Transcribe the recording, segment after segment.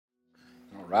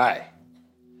right.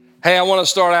 Hey, I want to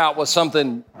start out with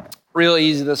something real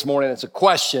easy this morning. It's a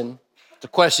question. It's a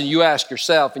question you ask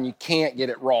yourself, and you can't get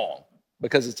it wrong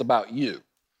because it's about you.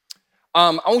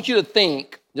 I want you to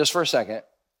think, just for a second,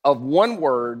 of one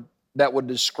word that would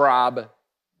describe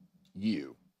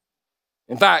you.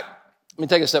 In fact, let me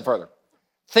take it a step further.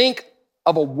 Think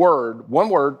of a word, one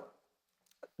word,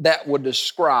 that would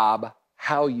describe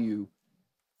how you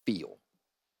feel.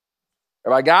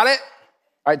 Everybody got it?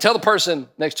 All right, tell the person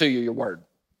next to you your word.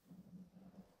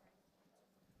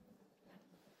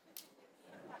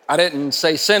 I didn't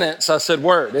say sentence, I said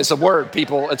word. It's a word,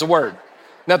 people, it's a word.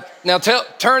 Now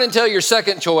turn and tell your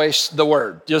second choice the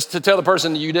word, just to tell the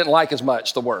person you didn't like as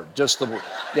much the word, just the word,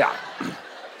 yeah.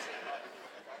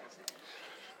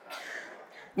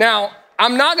 Now,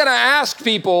 I'm not gonna ask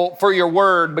people for your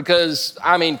word because,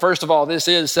 first of all, this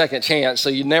is second chance, so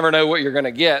you never know what you're gonna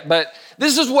get, but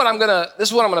this is what I'm gonna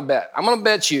bet. I'm gonna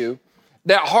bet you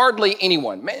that hardly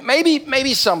anyone,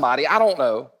 maybe somebody, I don't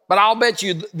know, but I'll bet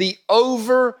you the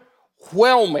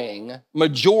overwhelming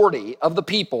majority of the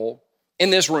people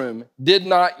in this room did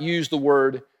not use the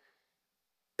word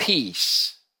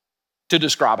peace to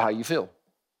describe how you feel.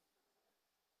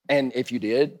 And if you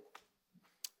did,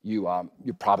 you're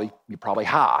probably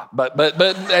high, but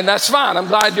and that's fine. I'm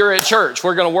glad you're at church.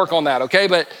 We're going to work on that, okay?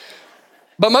 But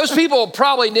most people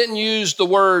probably didn't use the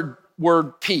word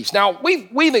peace. Now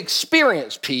we've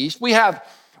experienced peace. We have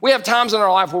times in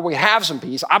our life where we have some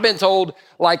peace. I've been told,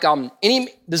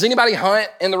 does anybody hunt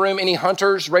in the room? Any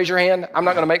hunters? Raise your hand. I'm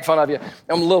not going to make fun of you.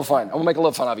 I'm going to make a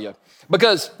little fun of you.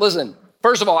 Because, listen,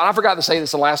 first of all, I forgot to say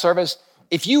this in the last service.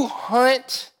 If you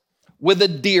hunt with a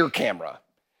deer camera,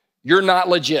 you're not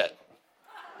legit.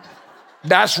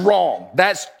 That's wrong.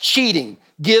 That's cheating.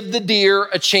 Give the deer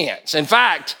a chance. In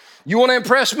fact, you want to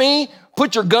impress me?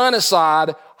 Put your gun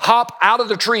aside, hop out of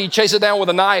the tree, chase it down with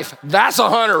a knife. That's a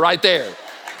hunter right there.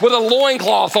 With a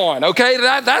loincloth on, okay?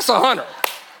 That's a hunter.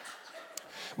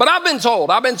 But I've been told,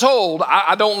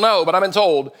 I don't know, but I've been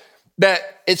told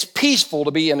that it's peaceful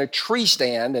to be in a tree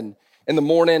stand and in the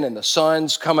morning and the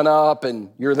sun's coming up and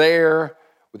you're there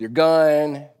with your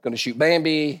gun, gonna shoot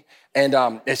Bambi, and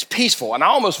it's peaceful. And I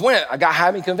almost went,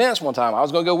 had me convinced one time. I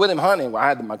was gonna go with him hunting. I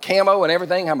had my camo and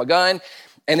everything, had my gun,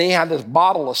 and he had this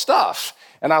bottle of stuff.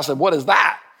 And I said, what is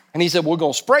that? And he said, we're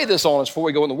going to spray this on us before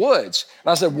we go in the woods.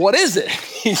 And I said, what is it?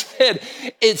 He said,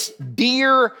 it's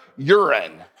deer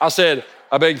urine. I said,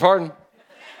 I beg your pardon?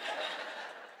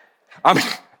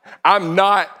 I'm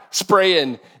not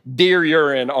spraying deer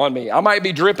urine on me. I might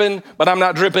be dripping, but I'm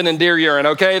not dripping in deer urine,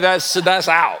 okay? That's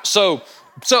out. So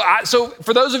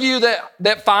for those of you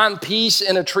that find peace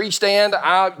in a tree stand,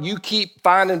 you keep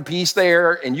finding peace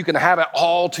there and you can have it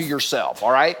all to yourself,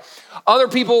 all right? Other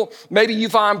people, maybe you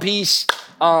find peace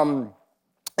in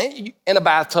a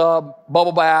bathtub,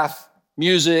 bubble bath,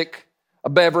 music, a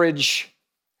beverage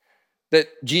that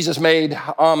Jesus made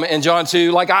in John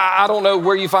 2. I don't know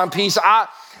where you find peace. I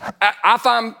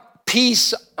find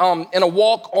peace in a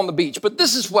walk on the beach. But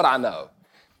this is what I know.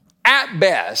 At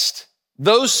best,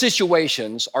 those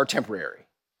situations are temporary.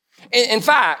 In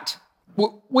fact,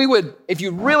 we would, if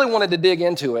you really wanted to dig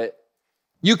into it,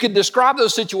 you could describe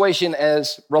those situations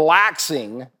as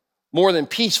relaxing more than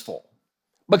peaceful.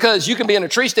 Because you can be in a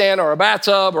tree stand or a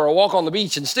bathtub or a walk on the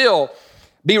beach and still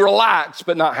be relaxed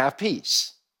but not have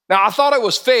peace. Now, I thought it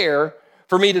was fair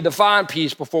for me to define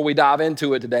peace before we dive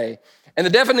into it today. And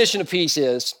the definition of peace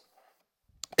is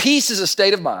a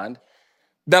state of mind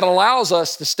that allows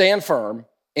us to stand firm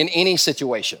in any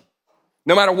situation.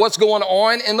 No matter what's going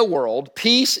on in the world,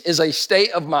 peace is a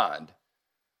state of mind.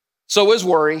 So is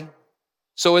worry,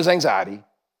 so is anxiety.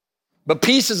 But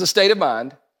peace is a state of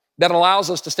mind that allows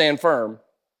us to stand firm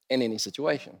in any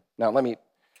situation. Now, let me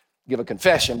give a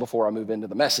confession before I move into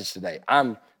the message today.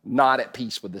 I'm not at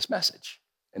peace with this message,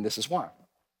 and this is why.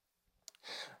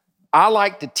 I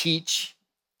like to teach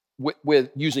with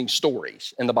using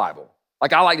stories in the Bible.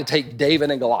 I like to take David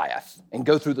and Goliath and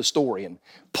go through the story and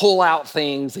pull out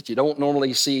things that you don't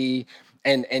normally see.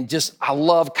 And I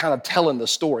love kind of telling the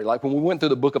story. Like when we went through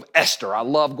the book of Esther, I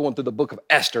love going through the book of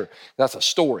Esther. That's a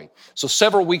story. So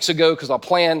several weeks ago, because I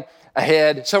plan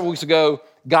ahead,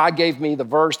 God gave me the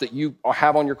verse that you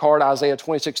have on your card, Isaiah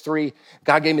 26:3.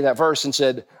 God gave me that verse and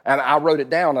said, and I wrote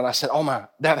it down and I said, oh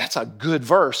that's a good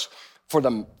verse for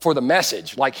the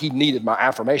message. Like he needed my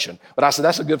affirmation. But I said,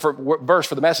 that's a good verse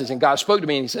for the message. And God spoke to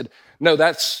me and he said, no,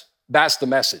 that's the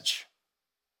message.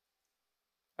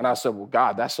 And I said, well,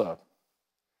 God, that's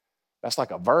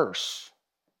like a verse.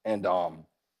 And I'm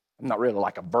not really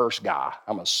like a verse guy.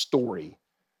 I'm a story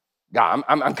guy.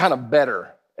 I'm kind of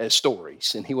better at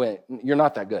stories. And he went, you're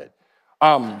not that good.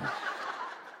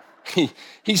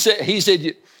 He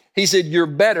said, you're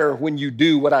better when you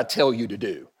do what I tell you to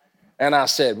do. And I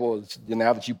said, well,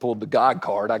 now that you pulled the God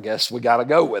card, I guess we got to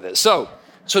go with it. So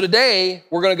today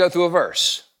we're going to go through a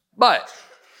verse, but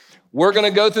we're going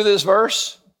to go through this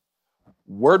verse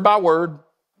word by word,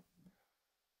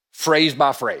 phrase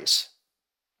by phrase.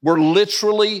 We're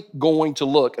literally going to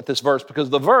look at this verse because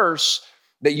the verse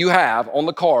that you have on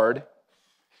the card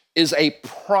is a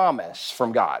promise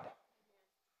from God.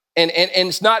 And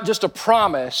it's not just a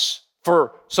promise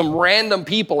for some random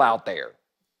people out there.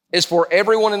 It's for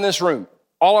everyone in this room,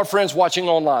 all our friends watching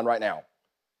online right now.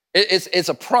 It's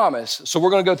a promise, so we're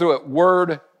going to go through it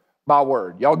word by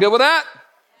word. Y'all good with that?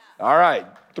 All right,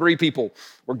 3 people,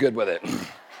 we're good with it.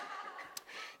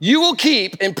 You will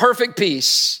keep in perfect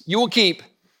peace. You will keep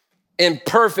in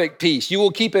perfect peace. You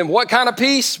will keep in what kind of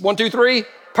peace? 1, 2, 3.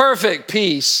 Perfect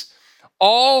peace.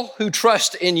 All who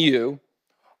trust in you,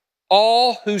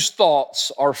 all whose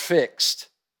thoughts are fixed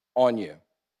on you.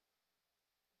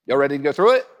 Y'all ready to go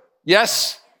through it?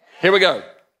 Yes? Here we go.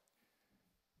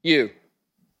 You.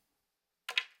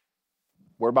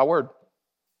 Word by word.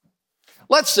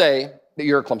 Let's say that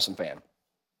you're a Clemson fan,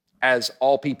 as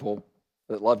all people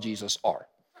that love Jesus are.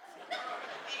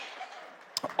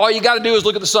 All you got to do is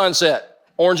look at the sunset.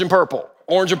 Orange and purple,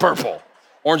 orange and purple,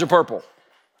 orange and purple.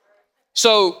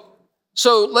 So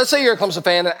let's say you're a Clemson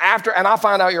fan, and I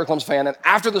find out you're a Clemson fan, and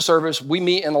after the service, we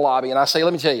meet in the lobby, and I say,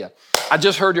 let me tell you, I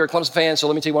just heard you're a Clemson fan, so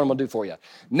let me tell you what I'm going to do for you.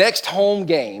 Next home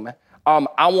game,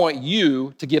 I want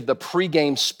you to give the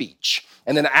pregame speech.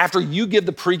 And then after you give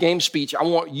the pregame speech, I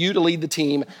want you to lead the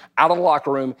team out of the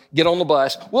locker room, get on the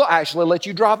bus. We'll actually let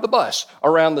you drive the bus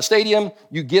around the stadium.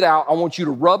 You get out. I want you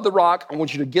to rub the rock. I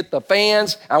want you to get the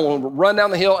fans. I want to run down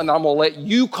the hill, and I'm going to let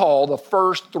you call the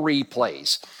first 3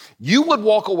 plays. You would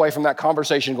walk away from that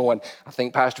conversation going, I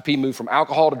think Pastor P moved from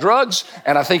alcohol to drugs,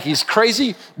 and I think he's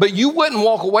crazy. But you wouldn't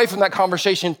walk away from that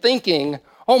conversation thinking,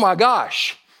 oh my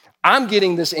gosh, I'm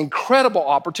getting this incredible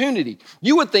opportunity.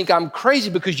 You would think I'm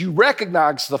crazy because you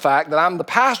recognize the fact that I'm the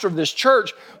pastor of this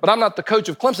church, but I'm not the coach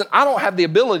of Clemson. I don't have the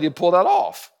ability to pull that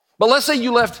off. But let's say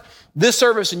you left this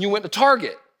service and you went to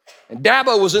Target, and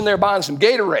Dabo was in there buying some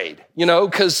Gatorade,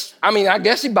 because, I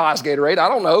guess he buys Gatorade, I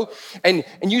don't know. And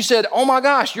you said, oh my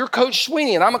gosh, you're Coach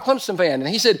Sweeney, and I'm a Clemson fan. And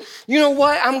he said, you know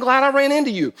what? I'm glad I ran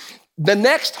into you. The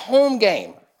next home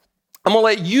game, I'm going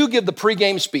to let you give the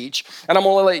pregame speech, and I'm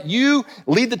going to let you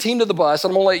lead the team to the bus,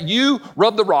 and I'm going to let you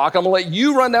rub the rock, I'm going to let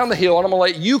you run down the hill, and I'm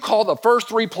going to let you call the first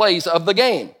 3 plays of the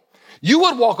game. You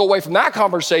would walk away from that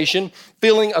conversation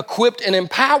feeling equipped and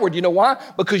empowered. You know why?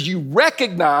 Because you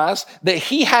recognize that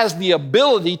he has the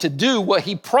ability to do what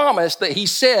he promised that he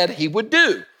said he would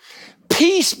do.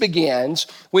 Peace begins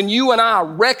when you and I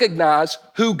recognize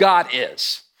who God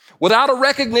is. Without a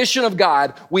recognition of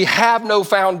God, we have no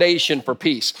foundation for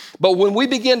peace. But when we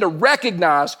begin to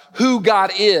recognize who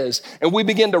God is and we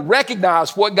begin to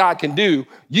recognize what God can do,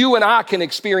 you and I can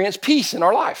experience peace in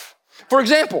our life. For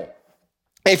example,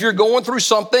 if you're going through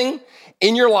something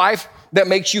in your life that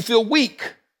makes you feel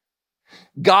weak,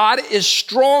 God is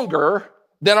stronger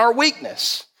than our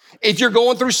weakness. If you're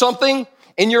going through something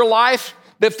in your life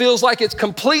that feels like it's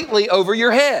completely over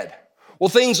your head, well,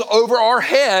 things over our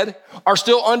head are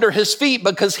still under his feet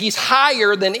because he's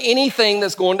higher than anything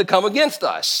that's going to come against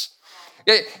us.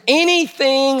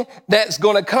 Anything that's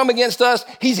going to come against us,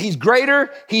 he's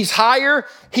greater, he's higher,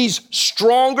 he's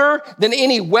stronger than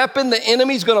any weapon the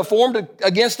enemy's going to form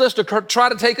against us to try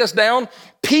to take us down.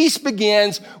 Peace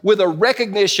begins with a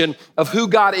recognition of who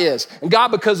God is. And God,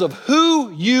 because of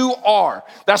who you are,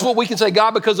 that's what we can say,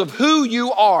 God, because of who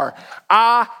you are,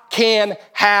 I can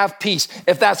have peace.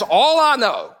 If that's all I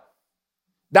know,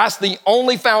 that's the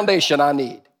only foundation I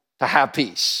need to have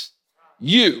peace.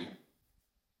 You.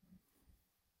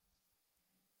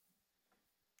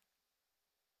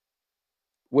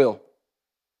 Will.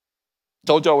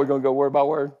 Told y'all we're going to go word by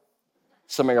word.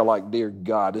 Some of you are like, dear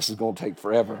God, this is going to take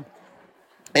forever.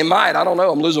 It might, I don't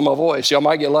know. I'm losing my voice. Y'all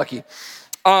might get lucky.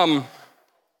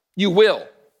 You will.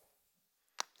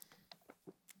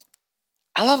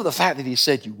 I love the fact that he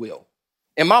said you will.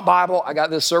 In my Bible, I got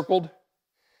this circled,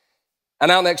 and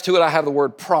now next to it, I have the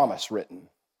word promise written.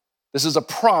 This is a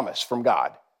promise from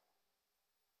God.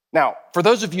 Now, for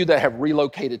those of you that have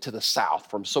relocated to the South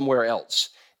from somewhere else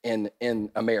in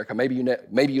America, maybe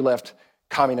you left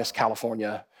communist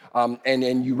California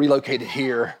and you relocated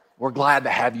here. We're glad to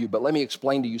have you, but let me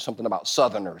explain to you something about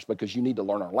Southerners because you need to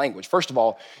learn our language. First of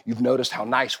all, you've noticed how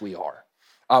nice we are.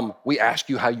 We ask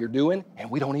you how you're doing, and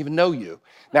we don't even know you.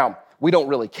 Now, we don't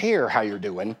really care how you're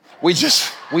doing. We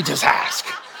just ask.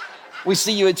 We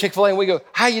see you at Chick-fil-A, and we go,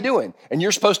 how you doing? And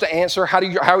you're supposed to answer, how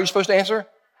are you supposed to answer?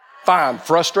 Fine.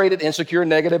 Frustrated, insecure,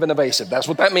 negative, and evasive. That's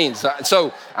what that means.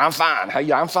 So I'm fine. Hey,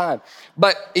 yeah, I'm fine.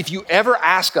 But if you ever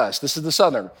ask us, this is the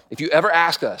Southern, if you ever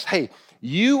ask us, hey,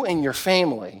 you and your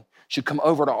family should come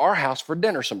over to our house for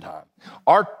dinner sometime.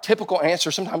 Our typical answer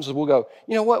sometimes is we'll go,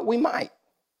 you know what, we might.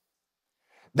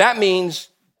 That means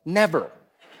never.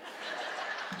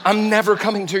 I'm never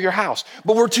coming to your house.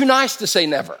 But we're too nice to say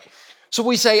never. So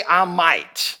we say, I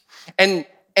might. And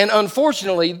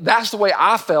unfortunately, that's the way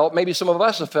I felt, maybe some of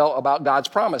us have felt about God's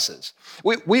promises.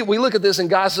 We look at this and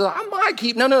God says, I might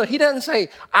keep. No, he doesn't say,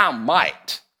 I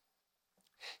might.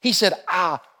 He said,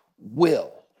 I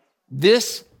will.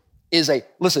 This is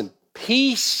listen,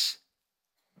 peace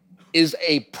is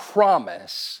a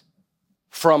promise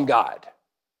from God.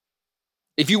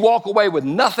 If you walk away with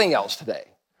nothing else today,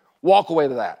 walk away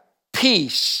with that.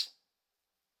 Peace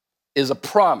is a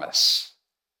promise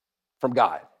from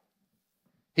God.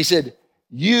 He said,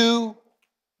 you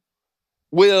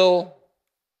will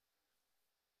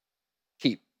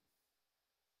keep.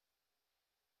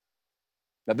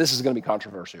 Now, this is going to be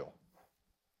controversial,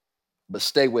 but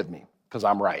stay with me because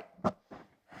I'm right.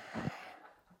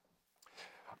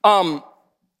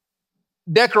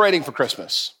 Decorating for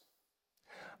Christmas.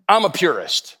 I'm a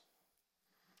purist.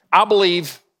 I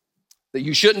believe that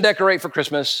you shouldn't decorate for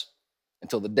Christmas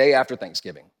until the day after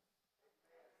Thanksgiving.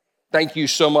 Thank you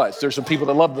so much. There's some people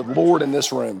that love the Lord in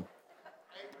this room.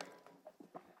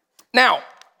 Now,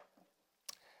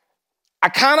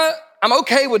 I'm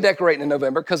okay with decorating in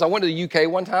November because I went to the UK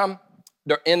one time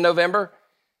in November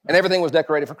and everything was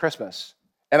decorated for Christmas.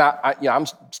 And I'm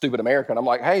stupid American. I'm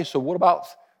like, hey, so what about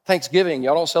Thanksgiving?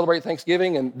 Y'all don't celebrate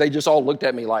Thanksgiving? And they just all looked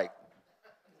at me like,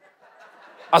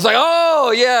 I was like,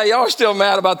 oh yeah, y'all are still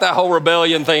mad about that whole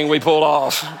rebellion thing we pulled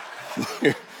off.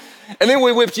 And then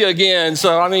we whipped you again.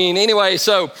 So, anyway,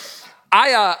 so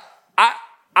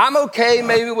I'm okay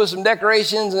maybe with some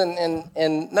decorations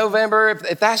in November.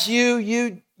 If that's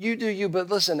you do you. But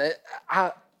listen,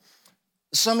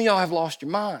 some of y'all have lost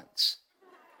your minds.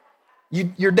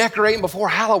 You're decorating before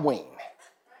Halloween.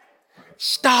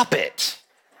 Stop it.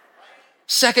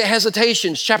 Second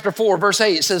Hesitations, chapter 4, verse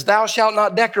 8, it says, thou shalt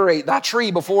not decorate thy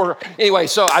tree before. Anyway,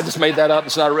 so I just made that up.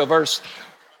 It's not a real verse.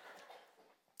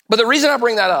 But the reason I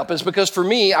bring that up is because for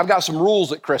me, I've got some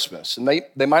rules at Christmas. And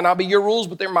they might not be your rules,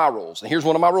 but they're my rules. And here's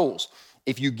one of my rules.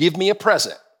 If you give me a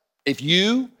present,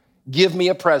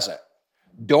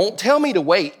 don't tell me to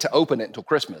wait to open it until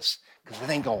Christmas, because it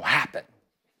ain't going to happen.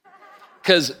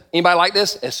 Because anybody like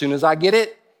this? As soon as I get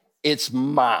it, it's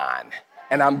mine.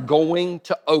 And I'm going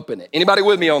to open it. Anybody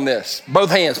with me on this?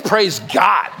 Both hands, praise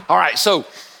God. All right, so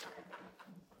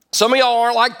some of y'all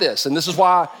aren't like this, and this is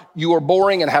why you are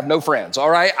boring and have no friends, all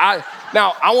right?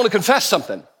 Now, I want to confess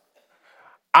something.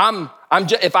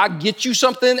 If I get you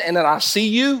something and then I see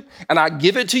you and I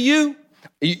give it to you,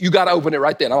 you got to open it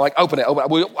right then. I'm like, open it.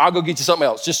 I'll go get you something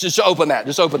else. Just open that.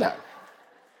 Just open that.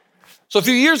 So a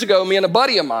few years ago, me and a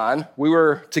buddy of mine, we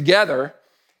were together,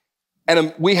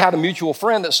 and we had a mutual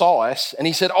friend that saw us, and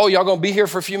he said, oh, y'all gonna be here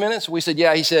for a few minutes? We said,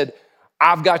 yeah. He said,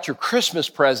 I've got your Christmas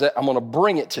present. I'm gonna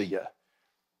bring it to you.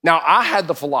 Now, I had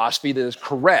the philosophy that is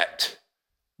correct,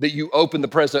 that you open the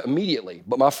present immediately.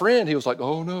 But my friend, he was like,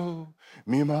 oh no,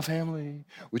 me and my family,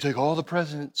 we take all the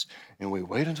presents and we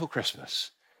wait until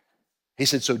Christmas. He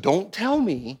said, so don't tell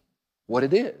me what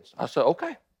it is. I said,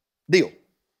 okay, deal.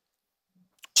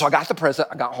 So I got the present,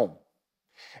 I got home,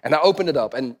 and I opened it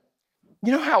up, and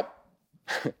you know how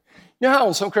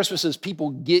on some Christmases people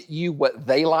get you what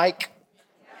they like?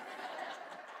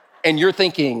 And you're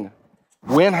thinking,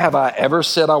 when have I ever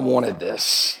said I wanted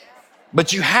this?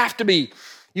 But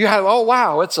oh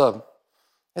wow, it's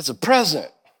a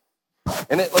present.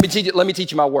 And let me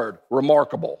teach you my word,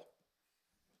 remarkable.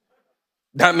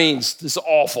 That means it's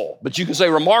awful, but you can say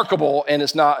remarkable and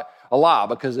it's not a lie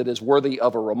because it is worthy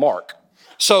of a remark.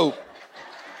 So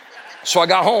I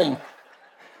got home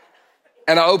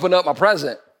and I opened up my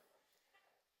present,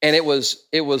 and it was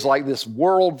like this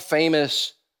world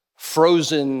famous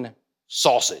frozen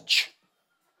sausage.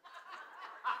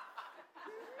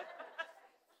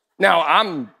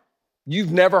 Now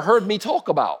you've never heard me talk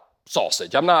about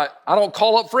sausage. I don't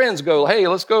call up friends and go, hey,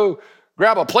 let's go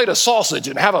grab a plate of sausage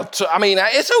and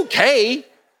it's okay.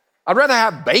 I'd rather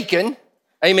have bacon.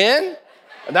 Amen.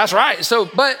 And that's right. So,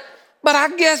 but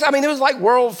I guess, it was like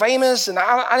world famous, and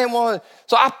I didn't want to,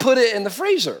 so I put it in the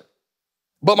freezer.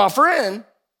 But my friend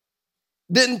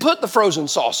didn't put the frozen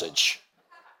sausage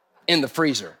in the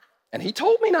freezer, and he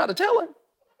told me not to tell him.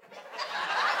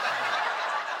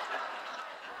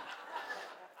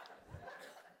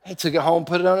 He took it home,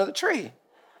 put it under the tree.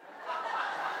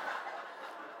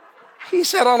 He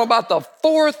said on about the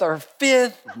 4th or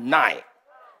 5th night,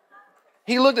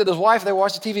 He looked at his wife, they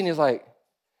watched the TV, and he was like,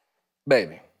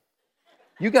 baby,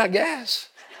 you got gas?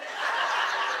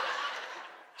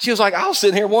 She was like, I was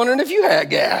sitting here wondering if you had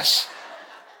gas.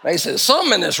 They said,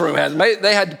 something in this room has.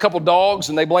 They had a couple dogs,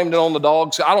 and they blamed it on the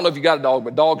dogs. I don't know if you got a dog,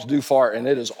 but dogs do fart, and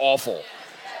it is awful.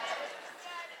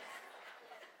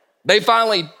 They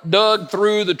finally dug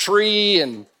through the tree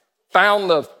and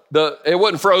found it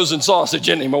wasn't frozen sausage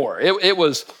anymore. It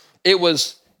was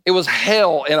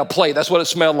hell in a plate. That's what it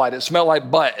smelled like. It smelled like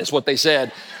butt, is what they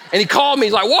said. And he called me.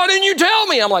 He's like, why didn't you tell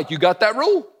me? I'm like, you got that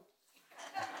rule?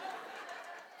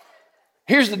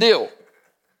 Here's the deal.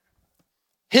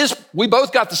 We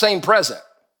both got the same present.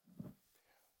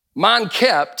 Mine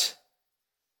kept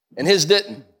and his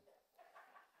didn't.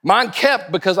 Mine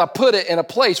kept because I put it in a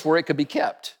place where it could be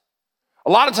kept. A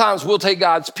lot of times we'll take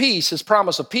God's peace, his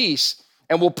promise of peace,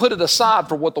 and we'll put it aside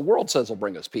for what the world says will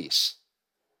bring us peace.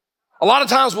 A lot of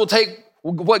times we'll take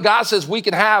what God says we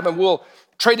can have and we'll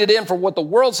trade it in for what the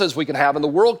world says we can have, and the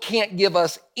world can't give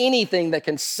us anything that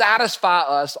can satisfy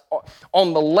us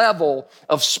on the level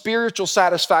of spiritual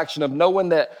satisfaction of knowing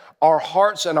that our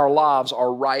hearts and our lives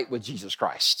are right with Jesus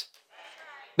Christ.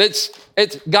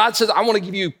 God says, I want to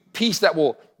give you peace that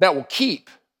will keep.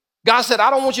 God said,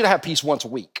 I don't want you to have peace once a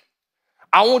week.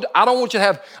 I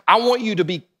want you to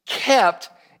be kept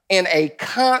in a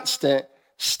constant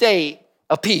state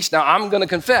of peace. Now, I'm going to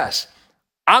confess,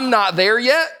 I'm not there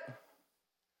yet,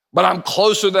 but I'm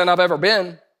closer than I've ever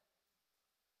been.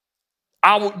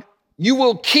 You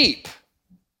will keep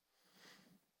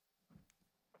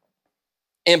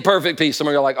in perfect peace. Some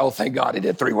of you are like, oh, thank God he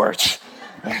did 3 words.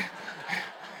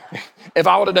 If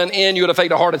I would have done in, you would have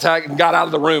faked a heart attack and got out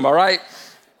of the room, all right?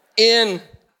 In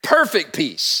perfect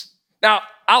peace. Now,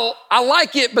 I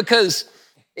like it because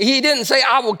he didn't say,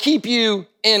 I will keep you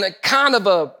in a kind of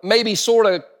a maybe sort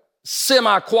of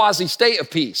semi-quasi state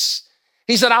of peace.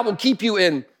 He said, I will keep you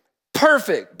in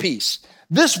perfect peace.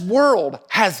 This world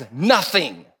has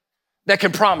nothing that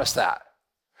can promise that.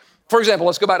 For example,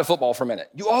 let's go back to football for a minute.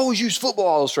 You always use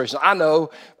football illustrations. I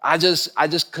know, I just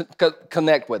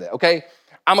connect with it, okay?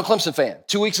 I'm a Clemson fan.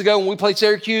 2 weeks ago when we played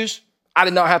Syracuse, I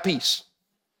did not have peace.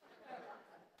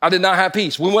 I did not have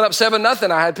peace. We went up 7-0,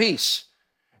 I had peace.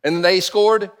 And then they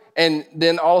scored, and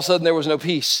then all of a sudden there was no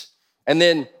peace. And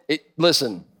then,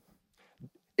 listen,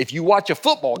 if you watch a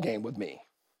football game with me,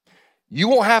 you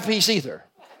won't have peace either.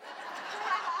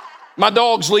 My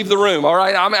dogs leave the room, all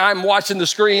right? I'm watching the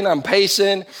screen, I'm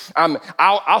pacing,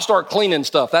 I'll start cleaning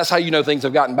stuff. That's how you know things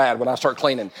have gotten bad, when I start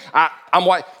cleaning.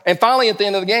 And finally at the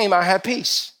end of the game, I had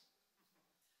peace.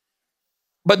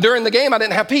 But during the game, I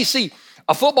didn't have peace. See,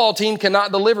 a football team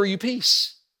cannot deliver you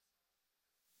peace.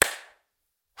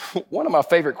 One of my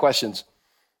favorite questions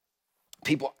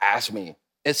people ask me,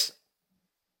 it's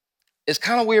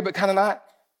kind of weird, but kind of not.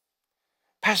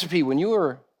 Pastor P, when you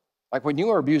were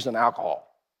abusing alcohol,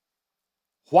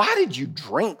 why did you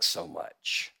drink so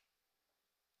much?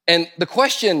 And the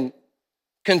question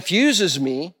confuses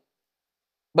me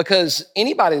because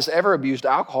anybody that's ever abused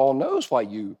alcohol knows why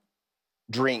you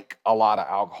drink a lot of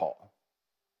alcohol.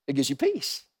 It gives you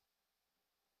peace.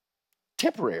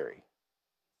 Temporary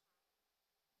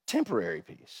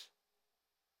peace.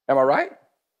 Am I right?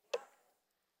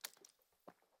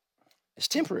 It's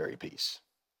temporary peace.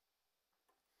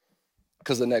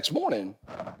 Because the next morning,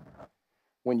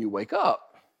 when you wake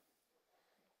up,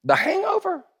 the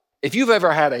hangover, if you've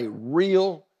ever had a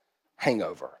real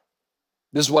hangover,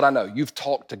 this is what I know. You've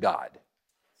talked to God.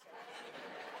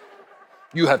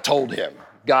 You have told him,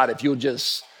 God, if you'll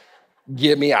just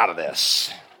get me out of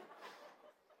this,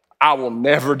 I will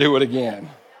never do it again.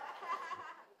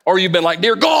 Or you've been like,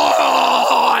 dear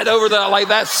God, over the, like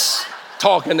that's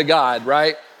talking to God,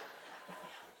 right?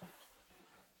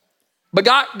 But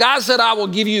God said, I will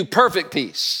give you perfect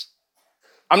peace.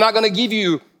 I'm not going to give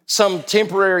you some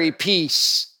temporary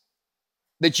peace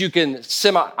that you can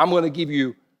I'm going to give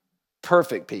you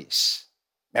perfect peace.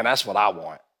 Man, that's what I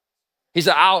want. He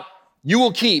said, you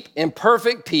will keep in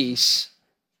perfect peace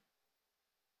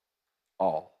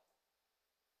all.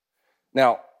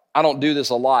 Now, I don't do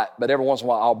this a lot, but every once in a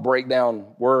while I'll break down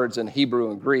words in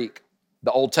Hebrew and Greek.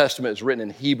 The Old Testament is written in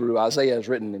Hebrew. Isaiah is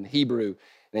written in Hebrew.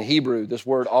 And in Hebrew, this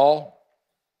word all,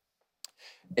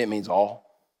 it means all.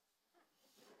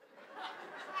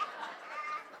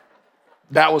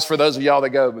 That was for those of y'all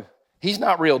that go, he's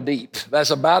not real deep.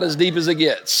 That's about as deep as it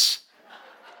gets.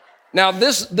 Now,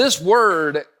 this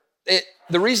word,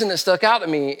 the reason it stuck out to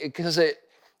me is because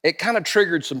it kind of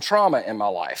triggered some trauma in my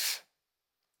life.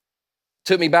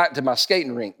 Took me back to my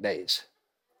skating rink days.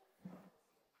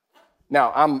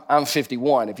 Now, I'm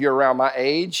 51. If you're around my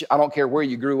age, I don't care where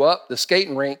you grew up, the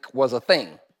skating rink was a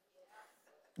thing.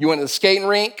 You went to the skating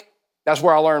rink. That's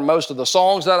where I learned most of the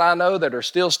songs that I know that are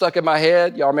still stuck in my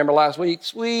head. Y'all remember last week?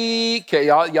 Sweet. Okay,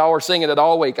 y'all were singing it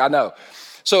all week, I know.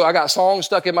 So I got songs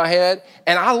stuck in my head,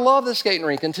 and I love the skating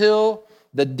rink until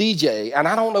the DJ, and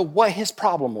I don't know what his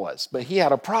problem was, but he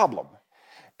had a problem.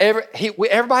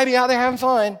 Everybody be out there having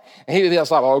fun, and he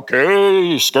was like,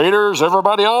 okay, skaters,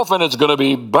 everybody off, and it's going to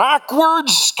be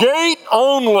backwards skate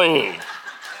only.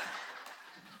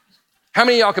 How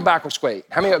many of y'all can backwards skate?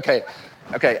 How many? Okay,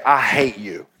 I hate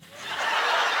you.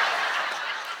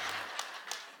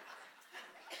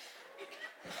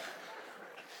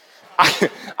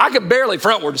 I could barely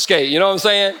frontward skate, you know what I'm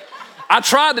saying? I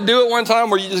tried to do it one time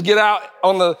where you just get out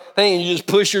on the thing and you just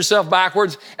push yourself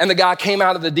backwards, and the guy came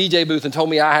out of the DJ booth and told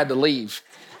me I had to leave.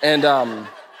 And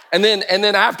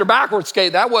then after backward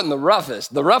skate, that wasn't the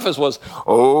roughest. The roughest was,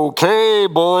 okay,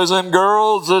 boys and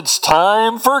girls, it's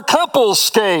time for couple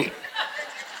skate.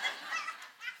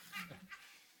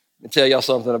 Let me tell y'all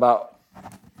something about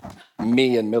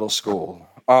me in middle school.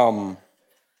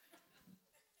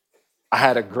 I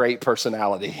had a great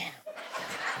personality.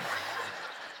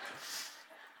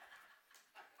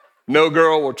 No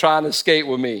girl were trying to skate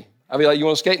with me. I'd be like, you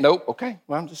want to skate? Nope. Okay,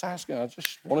 well, I'm just asking. I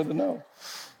just wanted to know.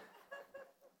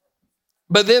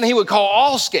 But then he would call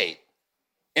all skate,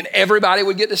 and everybody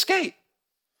would get to skate.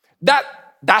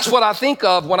 That's what I think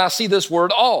of when I see this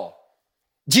word all.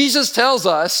 Jesus tells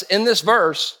us in this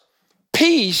verse,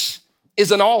 peace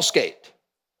is an all skate.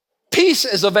 Peace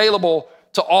is available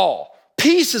to all.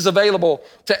 Peace is available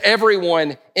to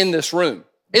everyone in this room.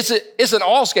 It's an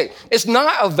all skate. It's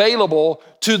not available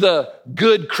to the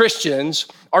good Christians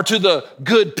or to the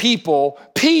good people.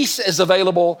 Peace is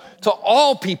available to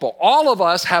all people. All of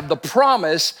us have the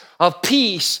promise of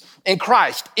peace in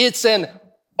Christ. It's an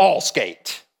all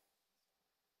skate.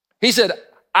 He said,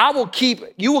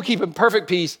 you will keep in perfect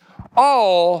peace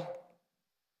all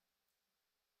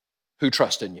who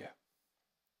trust in you.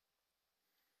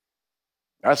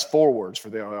 That's 4 words for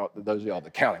those of y'all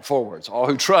that counting. 4 words. All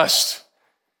who trust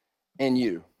in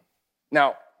you.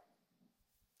 Now,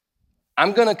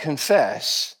 I'm going to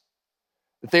confess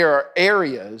that there are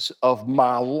areas of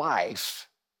my life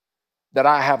that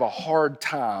I have a hard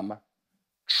time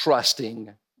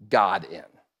trusting God in.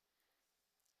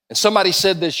 And somebody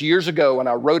said this years ago, and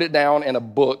I wrote it down in a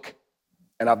book,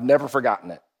 and I've never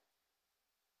forgotten it.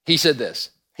 He said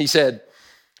this. He said,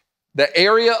 the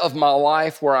area of my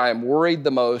life where I am worried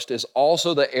the most is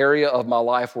also the area of my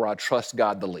life where I trust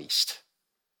God the least.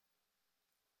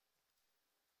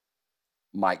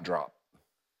 Mic drop.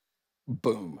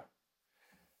 Boom.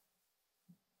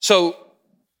 So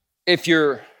if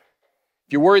you're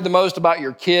worried the most about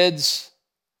your kids,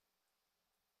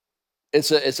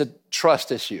 it's a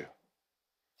trust issue.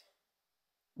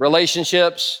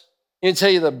 Relationships. Let me tell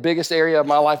you the biggest area of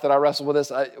my life that I wrestled with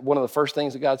this. One of the first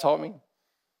things that God taught me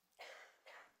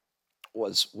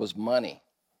was money.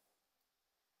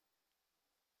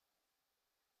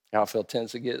 How I feel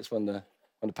tense it gets when the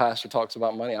pastor talks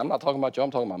about money. I'm not talking about you,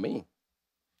 I'm talking about me.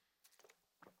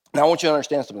 Now I want you to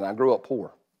understand something. I grew up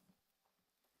poor.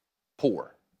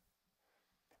 Poor.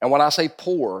 And when I say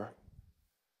poor,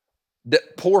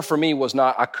 poor for me was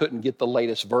not I couldn't get the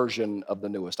latest version of the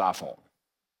newest iPhone.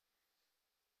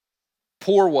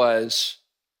 Poor was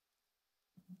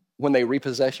when they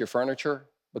repossess your furniture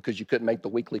because you couldn't make the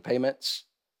weekly payments.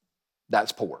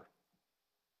 That's poor.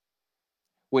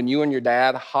 When you and your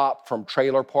dad hop from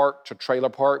trailer park to trailer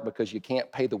park because you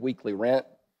can't pay the weekly rent,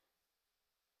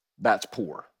 that's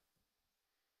poor.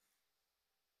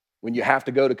 When you have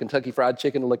to go to Kentucky Fried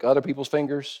Chicken to lick other people's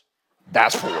fingers,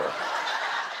 that's poor.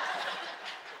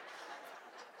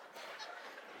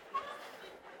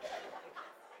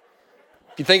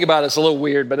 If you think about it, it's a little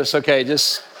weird, but it's okay.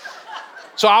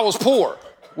 So I was poor.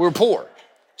 We were poor.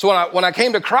 So when I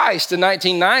came to Christ in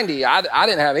 1990, I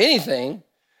didn't have anything.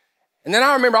 And then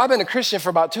I remember I've been a Christian for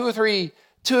about two or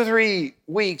three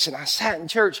weeks, and I sat in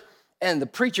church, and the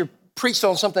preacher preached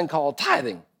on something called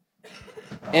tithing.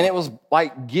 And it was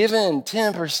like giving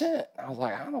 10%. I was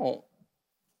like, I don't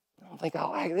think I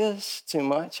like this too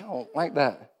much. I don't like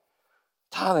that.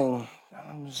 Tithing,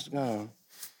 I'm just going to.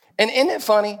 And isn't it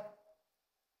funny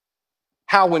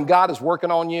how when God is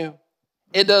working on you,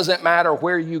 it doesn't matter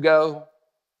where you go,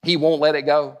 he won't let it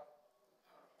go.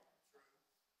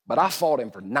 But I fought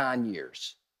him for 9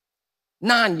 years.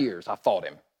 9 years I fought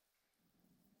him.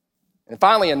 And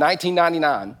finally in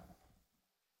 1999,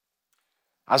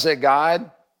 I said,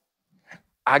 God,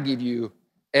 I give you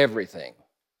everything.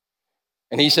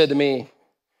 And he said to me,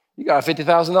 you got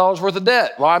 $50,000 worth of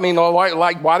debt. Well, I mean,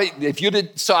 like why if you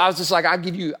did, so I was just like, I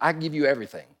give you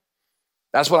everything.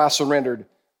 That's when I surrendered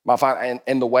my finances.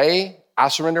 And the way I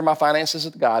surrender my finances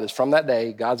to God is from that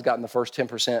day, God's gotten the first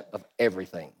 10% of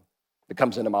everything that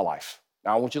comes into my life.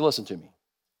 Now, I want you to listen to me.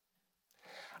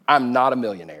 I'm not a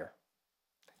millionaire,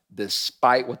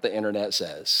 despite what the internet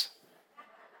says.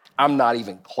 I'm not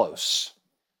even close.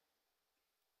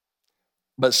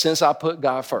 But since I put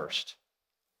God first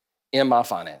in my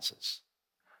finances,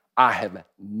 I have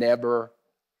never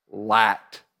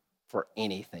lacked for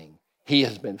anything. He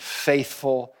has been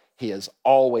faithful. He has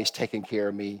always taken care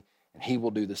of me, and he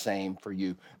will do the same for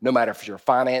you. No matter if it's your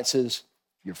finances,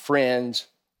 your friends,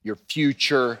 your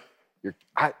future,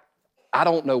 I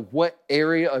don't know what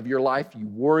area of your life you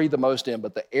worry the most in,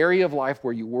 but the area of life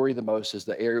where you worry the most is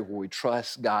the area where we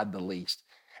trust God the least.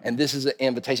 And this is an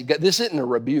invitation. This isn't a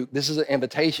rebuke. This is an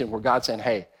invitation where God's saying,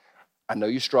 hey, I know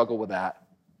you struggle with that.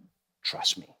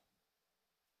 Trust me.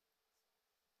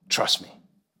 Trust me.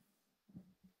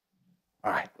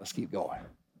 All right, let's keep going.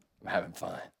 I'm having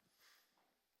fun.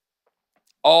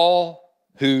 All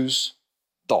whose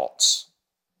thoughts.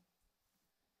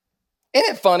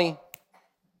 Isn't it funny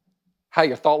how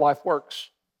your thought life works?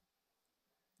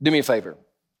 Do me a favor.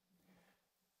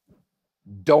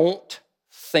 Don't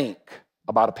think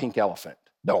about a pink elephant.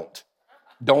 Don't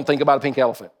think about a pink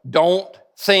elephant. Don't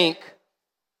think,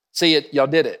 see it, y'all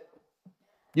did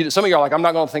it. Some of y'all are like, I'm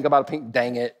not gonna think about a pink,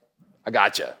 dang it, I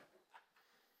gotcha.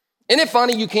 Isn't it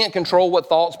funny you can't control what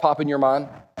thoughts pop in your mind?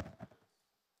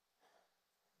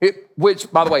 Which,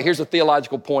 by the way, here's a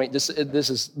theological point. This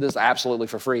is absolutely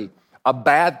for free. A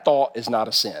bad thought is not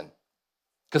a sin.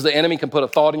 Because the enemy can put a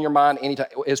thought in your mind anytime.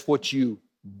 It's what you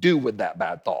do with that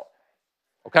bad thought,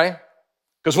 okay?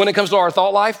 Because when it comes to our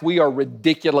thought life, we are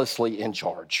ridiculously in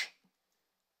charge.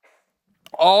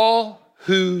 All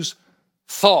whose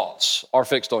thoughts are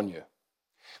fixed on you.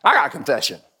 I got a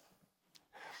confession.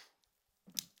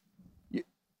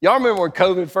 Y'all remember when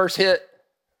COVID first hit?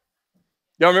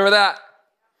 Y'all remember that?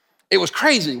 It was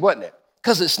crazy, wasn't it?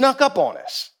 Because it snuck up on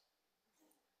us.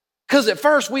 Because at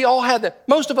first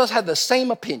most of us had the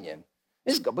same opinion.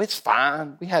 It's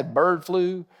fine. We had bird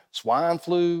flu, swine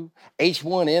flu,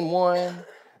 H1N1.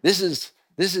 This is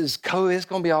COVID, it's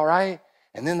gonna be all right.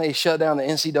 And then they shut down the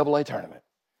NCAA tournament.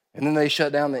 And then they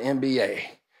shut down the NBA.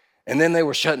 And then they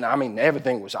were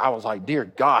everything was, I was like, dear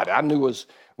God, I knew it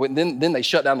was, then they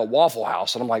shut down the Waffle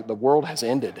House. And I'm like, the world has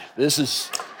ended.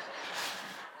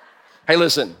 Hey,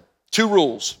 listen, 2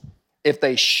 rules. If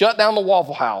they shut down the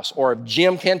Waffle House or if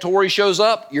Jim Cantore shows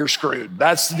up, you're screwed.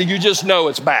 You just know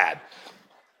it's bad.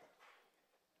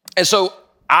 And so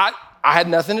I had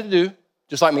nothing to do,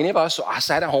 just like many of us. So I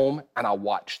sat at home and I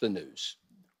watched the news.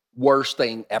 Worst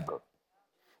thing ever.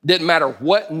 Didn't matter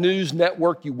what news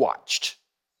network you watched.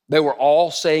 They were all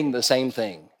saying the same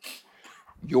thing.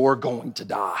 You're going to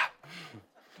die.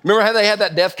 Remember how they had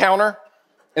that death counter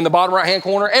in the bottom right-hand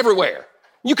corner? Everywhere.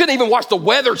 You couldn't even watch the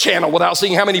Weather Channel without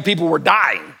seeing how many people were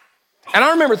dying. And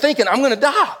I remember thinking, I'm gonna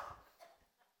die.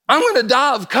 I'm gonna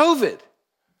die of COVID.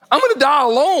 I'm gonna die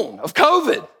alone of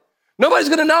COVID. Nobody's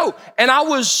gonna know. And I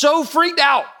was so freaked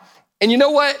out. And you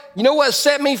know what? You know what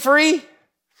set me free?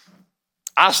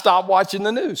 I stopped watching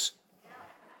the news.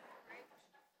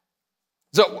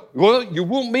 So, well, you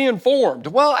won't be informed.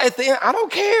 Well, at the end, I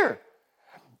don't care.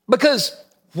 Because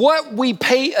what we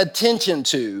pay attention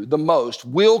to the most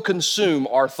will consume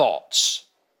our thoughts.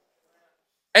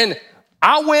 And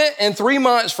I went in 3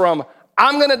 months from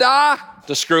I'm gonna die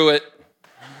to screw it.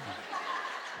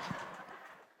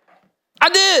 I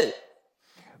did.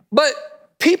 But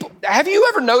have you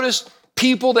ever noticed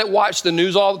people that watch the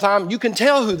news all the time? You can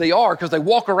tell who they are because they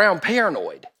walk around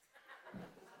paranoid.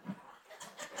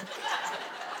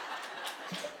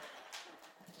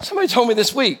 Somebody told me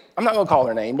this week, I'm not gonna call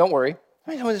their name, don't worry.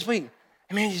 Somebody told me this week,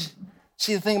 hey man, you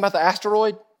see the thing about the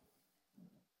asteroid?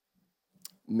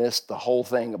 Missed the whole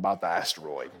thing about the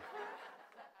asteroid.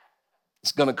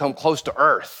 It's gonna come close to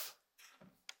Earth.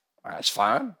 All right, that's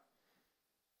fine.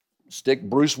 Stick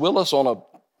Bruce Willis on a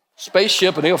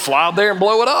spaceship and he'll fly out there and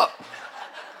blow it up.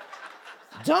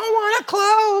 Don't wanna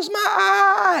close my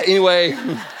eye. Anyway,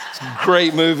 it's a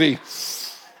great movie.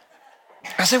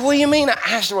 I said, what do you mean an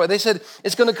asteroid? They said,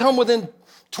 it's gonna come within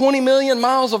 20 million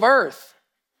miles of Earth.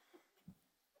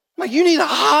 I'm like, you need a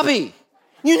hobby.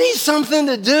 You need something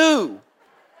to do.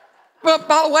 But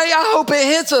by the way, I hope it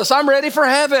hits us. I'm ready for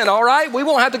heaven, all right? We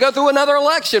won't have to go through another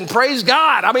election. Praise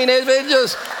God. I mean,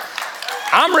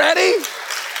 I'm ready.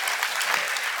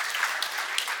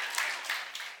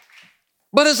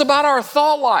 But it's about our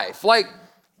thought life. Like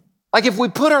if we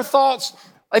put our thoughts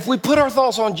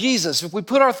on Jesus, if we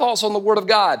put our thoughts on the Word of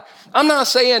God, I'm not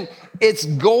saying it's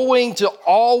going to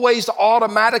always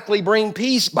automatically bring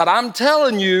peace, but I'm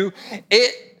telling you,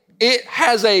 It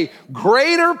has a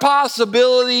greater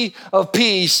possibility of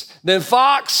peace than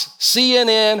Fox,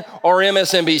 CNN, or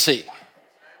MSNBC.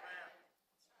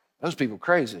 Those people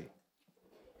crazy.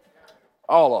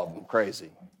 All of them crazy.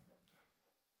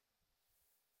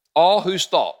 All whose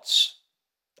thoughts.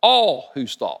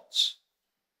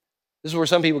 This is where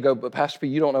some people go, but Pastor P,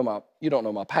 you don't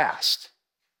know my past.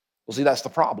 Well, see, that's the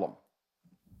problem.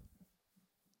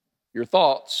 Your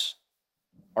thoughts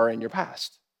are in your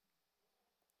past.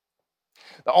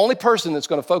 The only person that's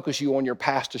going to focus you on your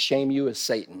past to shame you is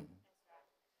Satan.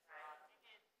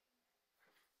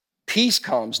 Peace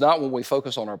comes not when we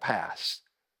focus on our past,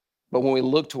 but when we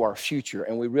look to our future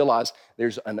and we realize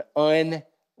there's an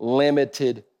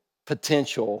unlimited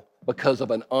potential because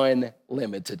of an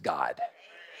unlimited God.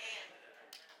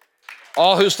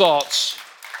 All whose thoughts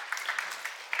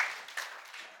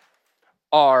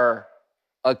are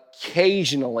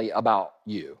occasionally about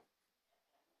you.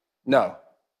 No.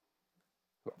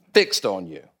 Fixed on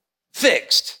you.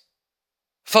 Fixed.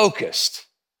 Focused.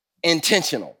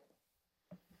 Intentional.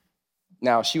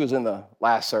 Now, she was in the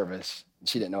last service.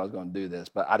 She didn't know I was going to do this,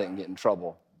 but I didn't get in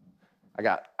trouble. I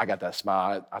got that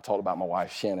smile. I talked about my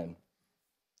wife, Shannon,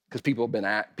 because people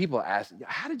ask,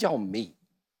 how did y'all meet?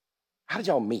 How did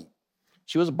y'all meet?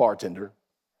 She was a bartender.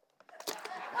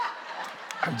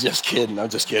 I'm just kidding.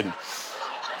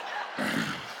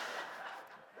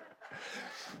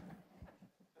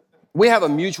 We have a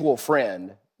mutual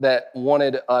friend that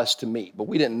wanted us to meet, but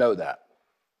we didn't know that.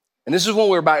 And this is when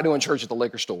we were back doing church at the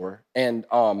liquor store, and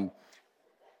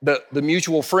the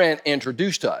mutual friend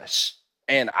introduced us,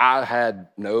 and I had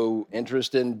no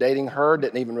interest in dating her,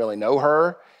 didn't even really know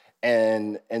her,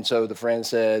 and so the friend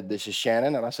said, "This is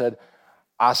Shannon," and I said,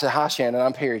 "Hi, Shannon,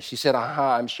 I'm Perry." She said,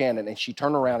 "Hi, I'm Shannon," and she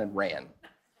turned around and ran.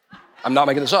 I'm not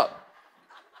making this up.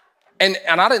 And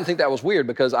I didn't think that was weird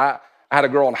because I had a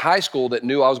girl in high school that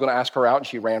knew I was going to ask her out, and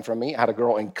she ran from me. I had a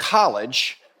girl in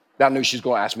college that knew she was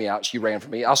going to ask me out, and she ran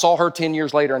from me. I saw her 10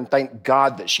 years later, and thank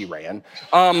God that she ran.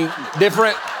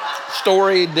 Different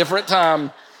story, different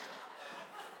time.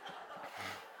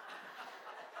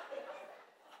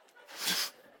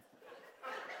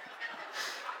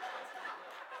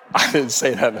 I didn't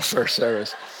say that in the first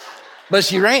service, but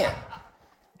she ran.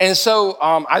 And so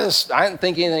I didn't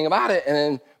think anything about it. And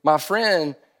then my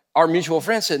friend, our mutual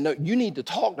friend, said, "No, you need to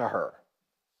talk to her."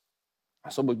 I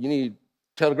said, "Well, you need to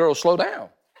tell the girl to slow down."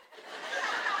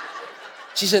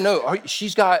 She said, "No,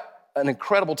 she's got an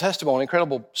incredible testimony,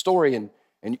 incredible story, and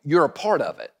you're a part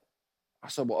of it." I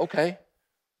said, "Well, okay."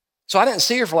 So I didn't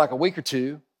see her for like a week or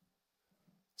two.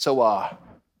 So I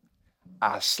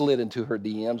slid into her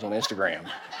DMs on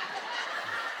Instagram.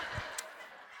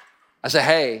 I said,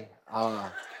 "Hey,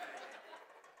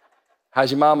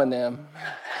 how's your mom and them?"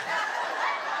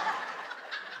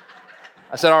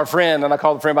 I said, "Our friend," and I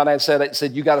called the friend by name and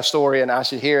said, "You got a story and I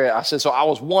should hear it." I said, "So I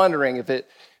was wondering if it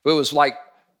was like,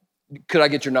 could I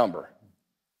get your number?"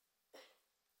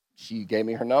 She gave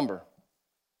me her number.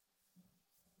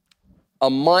 A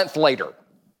month later,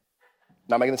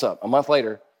 not making this up, a month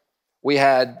later, we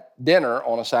had dinner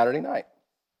on a Saturday night.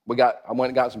 I went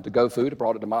and got some to-go food,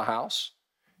 brought it to my house.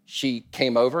 She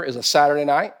came over. It was a Saturday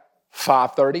night,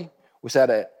 5:30. We sat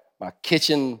at my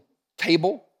kitchen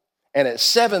table, and at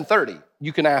 7:30,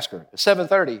 you can ask her, at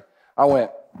 7:30, I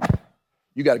went,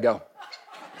 "You got to go."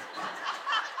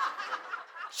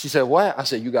 She said, "What?" I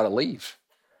said, "You got to leave."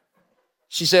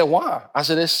 She said, "Why?" I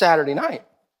said, "It's Saturday night.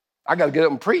 I got to get up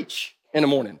and preach in the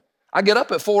morning. I get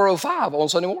up at 4:05 on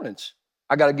Sunday mornings.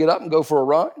 I got to get up and go for a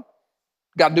run.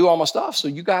 Got to do all my stuff. So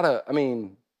you got to,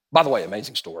 by the way,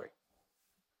 amazing story.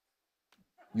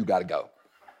 You got to go."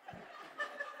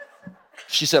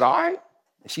 She said, "All right."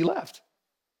 And she left.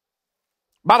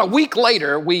 About a week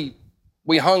later, we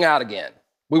hung out again.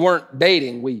 We weren't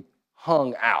dating, we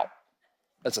hung out.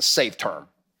 That's a safe term.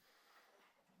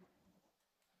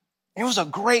 It was a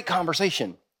great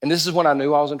conversation. And this is when I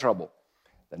knew I was in trouble.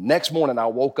 The next morning I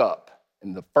woke up,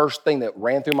 and the first thing that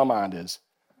ran through my mind is,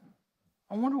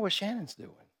 I wonder what Shannon's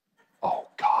doing. Oh,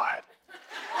 God.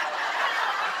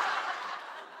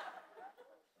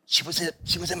 She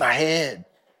was in my head.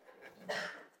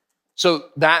 So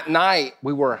that night,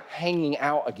 we were hanging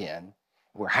out again.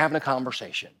 We were having a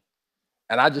conversation.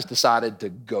 And I just decided to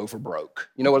go for broke.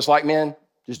 You know what it's like, men?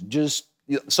 Just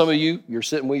some of you're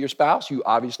sitting with your spouse. You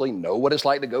obviously know what it's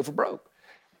like to go for broke.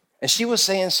 And she was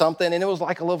saying something, and it was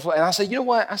like a little, and I said, you know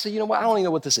what? I don't even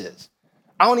know what this is.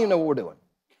 I don't even know what we're doing.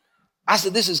 I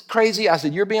said, "This is crazy." I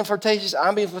said, "You're being flirtatious.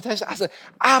 I'm being flirtatious." I said,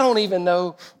 "I don't even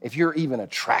know if you're even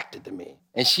attracted to me."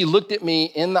 And she looked at me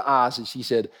in the eyes, and she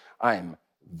said, "I am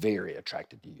very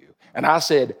attracted to you." And I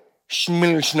said,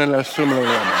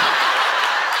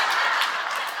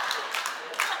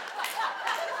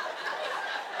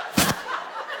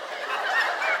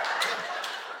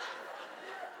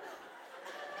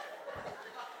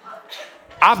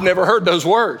 I've never heard those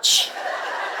words.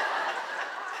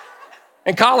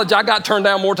 In college, I got turned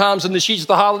down more times than the sheets at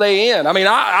the Holiday Inn. I mean,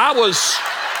 I was...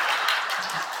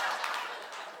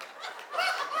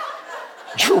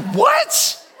 You're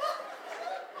what?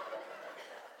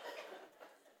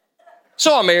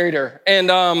 So I married her,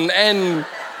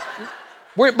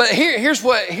 but here's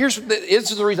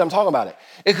this is the reason I'm talking about it.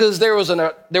 Because there was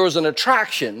an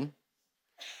attraction,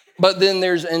 but then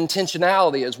there's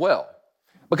intentionality as well.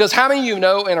 Because how many of you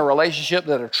know in a relationship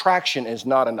that attraction is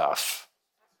not enough?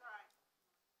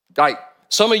 Like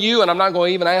some of you, and I'm not going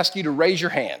to even ask you to raise your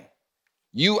hand.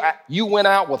 You went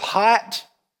out with hot,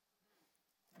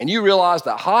 and you realized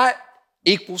that hot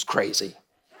equals crazy.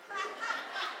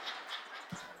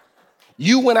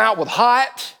 You went out with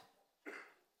hot,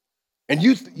 and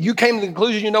you came to the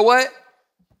conclusion, you know what?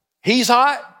 He's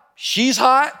hot, she's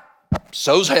hot,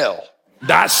 so's hell.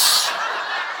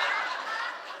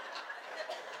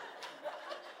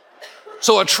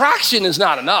 So attraction is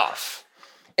not enough.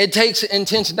 It takes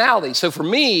intentionality. So for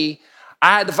me,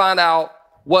 I had to find out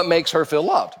what makes her feel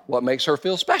loved, what makes her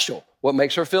feel special, what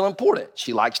makes her feel important.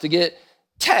 She likes to get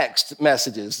text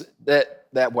messages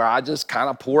that where I just kind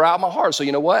of pour out my heart. So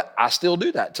you know what? I still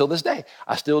do that till this day.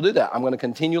 I still do that. I'm going to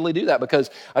continually do that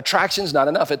because attraction's not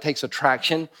enough. It takes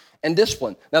attraction and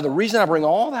discipline. Now, the reason I bring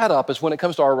all that up is when it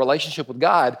comes to our relationship with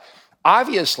God,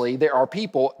 obviously there are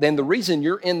people, then the reason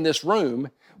you're in this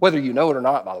room, whether you know it or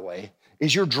not, by the way,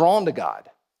 is you're drawn to God.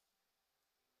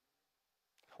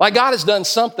 Like God has done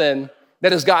something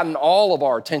that has gotten all of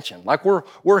our attention. Like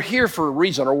we're here for a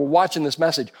reason, or we're watching this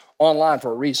message online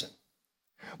for a reason.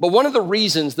 But one of the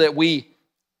reasons that we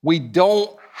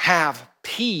don't have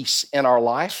peace in our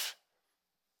life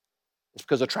is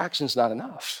because attraction's not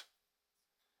enough.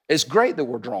 It's great that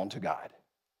we're drawn to God.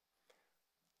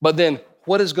 But then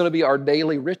what is going to be our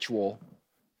daily ritual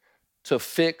to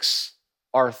fix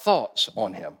our thoughts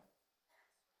on him?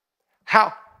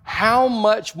 How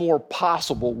much more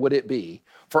possible would it be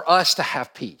for us to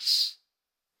have peace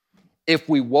if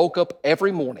we woke up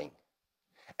every morning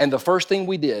and the first thing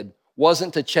we did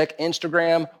wasn't to check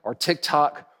Instagram or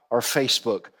TikTok or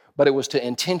Facebook, but it was to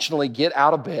intentionally get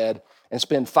out of bed and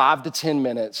spend 5 to 10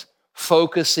 minutes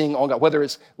focusing on God, whether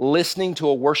it's listening to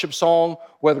a worship song,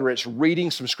 whether it's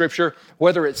reading some scripture,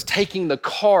 whether it's taking the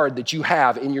card that you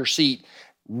have in your seat,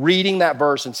 reading that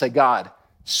verse and say, God,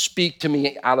 speak to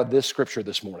me out of this scripture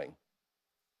this morning.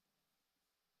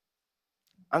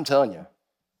 I'm telling you,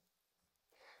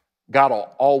 God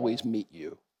will always meet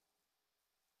you.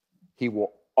 He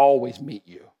will always meet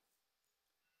you.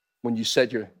 When you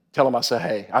tell him, I say,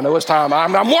 hey, I know it's time.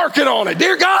 I'm working on it.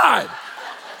 Dear God,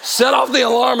 set off the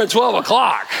alarm at 12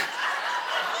 o'clock.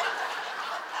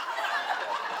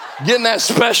 Getting that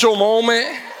special moment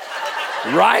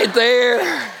right there.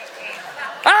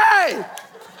 Hey!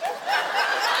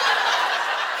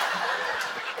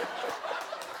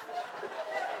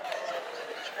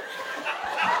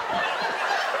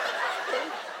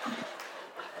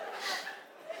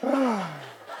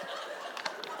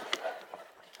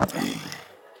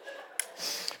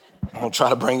 I'm gonna try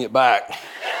to bring it back.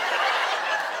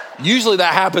 Usually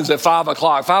that happens at 5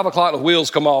 o'clock. 5 o'clock, the wheels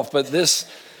come off, but this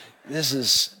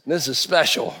is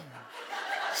special.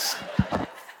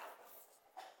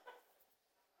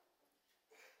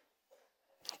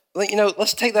 You know,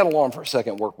 let's take that alarm for a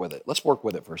second, work with it. Let's work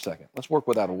with it for a second. Let's work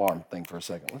with that alarm thing for a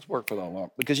second. Let's work with that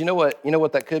alarm. Because you know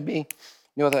what that could be? You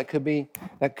know what that could be?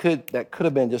 That could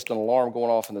have been just an alarm going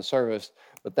off in the service,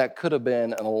 but that could have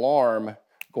been an alarm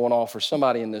going off for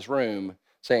somebody in this room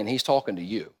saying he's talking to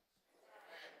you.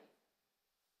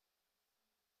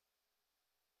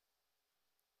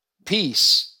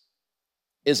 Peace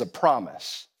is a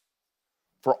promise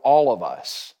for all of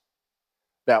us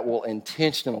that will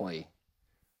intentionally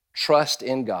trust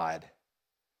in God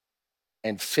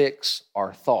and fix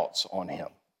our thoughts on him.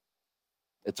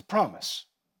 It's a promise.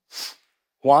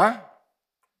 Why?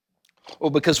 Well,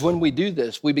 because when we do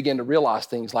this, we begin to realize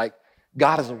things like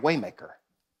God is a waymaker.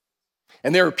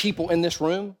 And there are people in this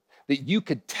room that you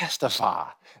could testify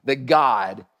that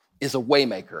God is a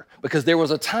waymaker, because there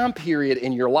was a time period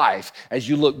in your life, as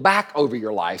you look back over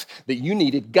your life, that you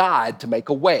needed God to make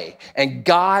a way, and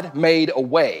God made a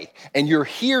way, and you're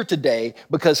here today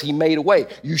because he made a way.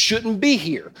 You shouldn't be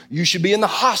here. You should be in the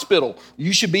hospital.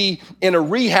 You should be in a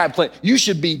rehab clinic. You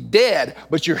should be dead,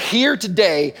 but you're here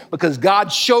today because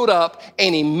God showed up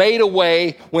and he made a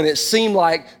way when it seemed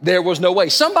like there was no way.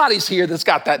 Somebody's here that's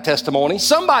got that testimony.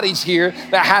 Somebody's here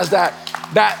that has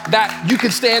that you can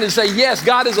stand and say, yes,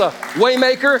 God is a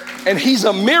waymaker and he's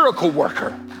a miracle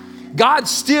worker. God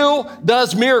still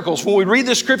does miracles. When we read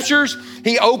the scriptures,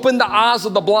 he opened the eyes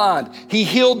of the blind. He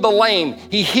healed the lame.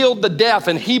 He healed the deaf.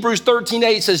 And Hebrews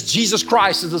 13:8 says Jesus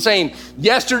Christ is the same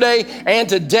yesterday and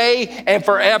today and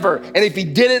forever. And if he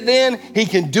did it then, he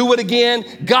can do it again.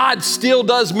 God still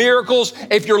does miracles.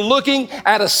 If you're looking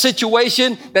at a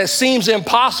situation that seems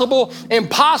impossible,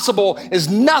 impossible is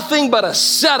nothing but a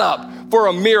setup for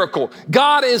a miracle.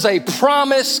 God is a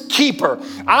promise keeper.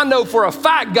 I know for a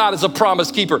fact God is a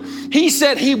promise keeper. He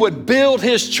said he would build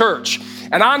his church.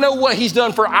 And I know what he's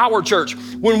done for our church.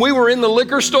 When we were in the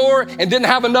liquor store and didn't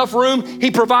have enough room, he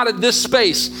provided this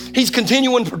space. He's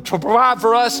continuing to provide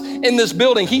for us in this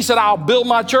building. He said, I'll build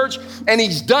my church, and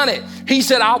he's done it. He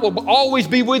said, I will always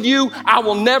be with you. I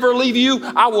will never leave you.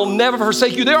 I will never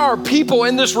forsake you. There are people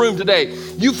in this room today.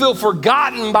 You feel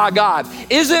forgotten by God.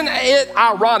 Isn't it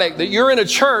ironic that you're in a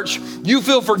church, you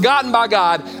feel forgotten by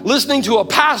God, listening to a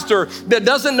pastor that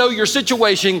doesn't know your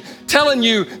situation, telling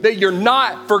you that you're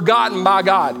not forgotten by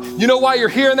God? You know why you're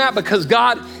hearing that? Because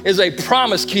God is a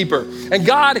promise keeper, and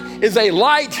God is a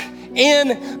light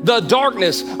in the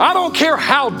darkness. I don't care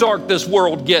how dark this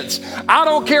world gets. I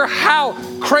don't care how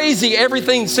crazy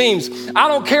everything seems. I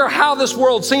don't care how this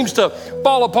world seems to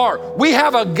fall apart. We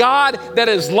have a God that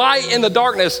is light in the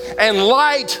darkness, and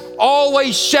light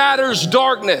always shatters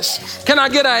darkness. Can I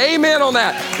get an amen on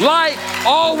that? Light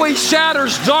always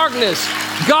shatters darkness.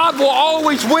 God will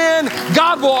always win.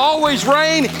 God will always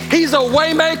reign. He's a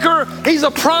way maker. He's a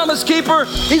promise keeper.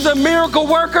 He's a miracle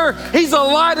worker. He's a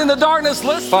light in the darkness.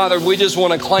 Father, we just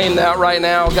want to claim that right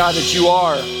now, God, that you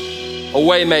are a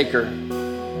way maker.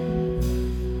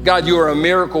 God, you are a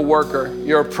miracle worker.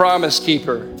 You're a promise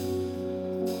keeper.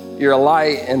 You're a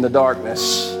light in the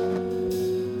darkness.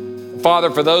 Father,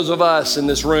 for those of us in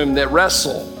this room that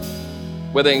wrestle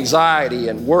with anxiety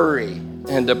and worry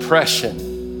and depression,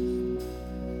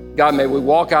 God, may we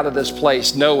walk out of this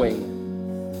place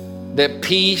knowing that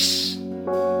peace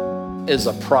is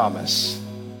a promise.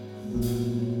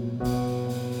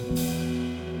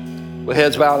 With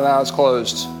heads bowed and eyes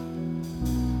closed,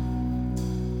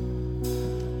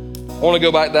 I want to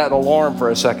go back to that alarm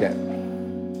for a second.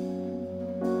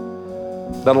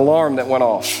 That alarm that went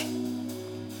off.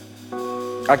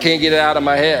 I can't get it out of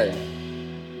my head.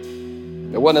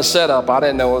 It wasn't a setup. I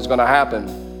didn't know what was going to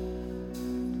happen.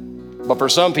 But for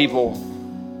some people,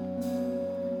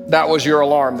 that was your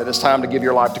alarm that it's time to give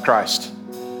your life to Christ.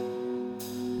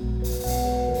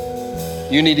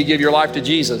 You need to give your life to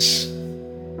Jesus.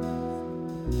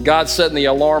 God's setting the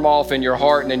alarm off in your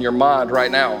heart and in your mind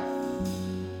right now.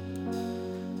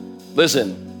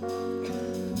 Listen,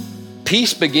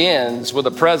 peace begins with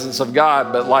the presence of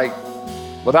God, but like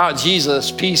without Jesus,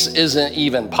 peace isn't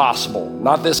even possible.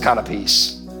 Not this kind of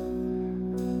peace.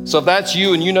 So if that's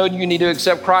you and you know you need to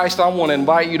accept Christ, I want to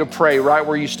invite you to pray right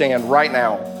where you stand right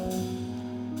now.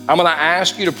 I'm going to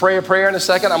ask you to pray a prayer in a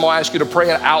second. I'm going to ask you to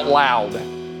pray it out loud.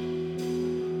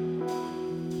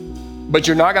 But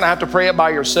you're not going to have to pray it by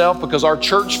yourself, because our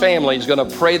church family is going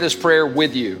to pray this prayer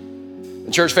with you.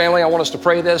 And church family, I want us to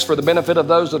pray this for the benefit of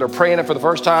those that are praying it for the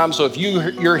first time. So if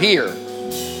you're here,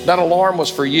 that alarm was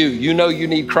for you. You know you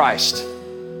need Christ.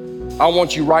 I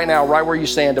want you right now, right where you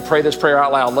stand, to pray this prayer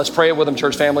out loud. Let's pray it with them,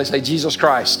 church family. Say, Jesus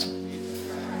Christ,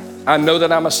 I know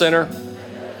that I'm a sinner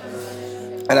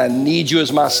and I need you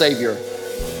as my Savior.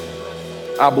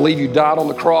 I believe you died on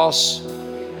the cross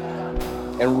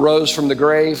and rose from the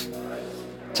grave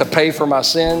to pay for my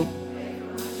sin.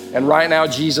 And right now,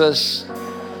 Jesus,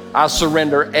 I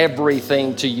surrender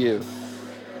everything to you.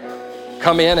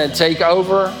 Come in and take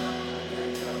over.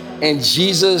 In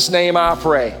Jesus' name I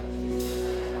pray.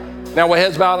 Now, with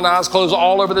heads bowed and eyes closed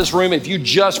all over this room, if you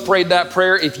just prayed that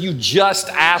prayer, if you just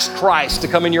asked Christ to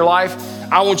come in your life,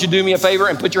 I want you to do me a favor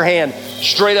and put your hand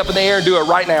straight up in the air and do it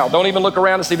right now. Don't even look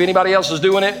around to see if anybody else is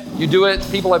doing it. You do it.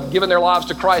 People have given their lives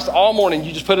to Christ all morning.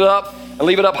 You just put it up and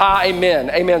leave it up high. Amen.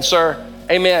 Amen, sir.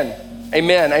 Amen.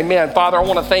 Amen. Amen. Father, I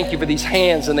want to thank you for these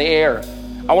hands in the air.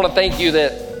 I want to thank you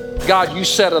that, God, you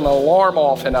set an alarm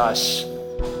off in us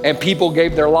and people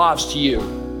gave their lives to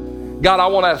you. God, I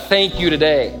want to thank you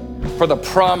today for the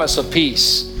promise of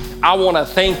peace. I want to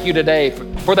thank you today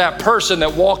for that person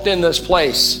that walked in this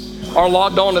place or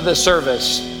logged on to this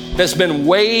service that's been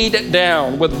weighed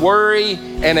down with worry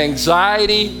and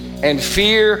anxiety and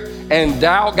fear and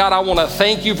doubt. God, I want to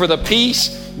thank you for the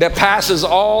peace that passes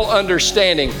all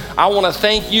understanding. I want to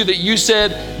thank you that you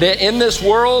said that in this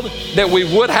world that we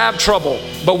would have trouble,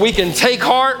 but we can take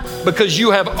heart because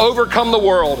you have overcome the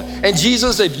world. And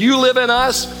Jesus, if you live in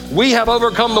us, we have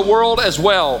overcome the world as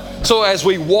well. So as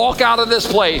we walk out of this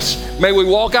place, may we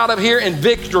walk out of here in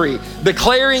victory,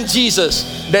 declaring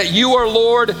Jesus, that you are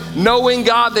Lord, knowing,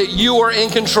 God, that you are in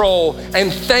control,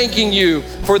 and thanking you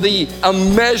for the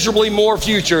immeasurably more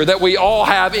future that we all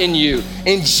have in you.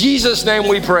 In Jesus' name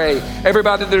we pray.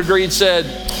 Everybody that agreed said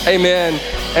amen.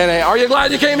 And are you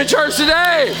glad you came to church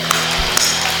today?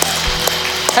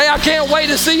 Hey, I can't wait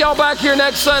to see y'all back here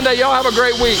next Sunday. Y'all have a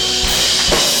great week.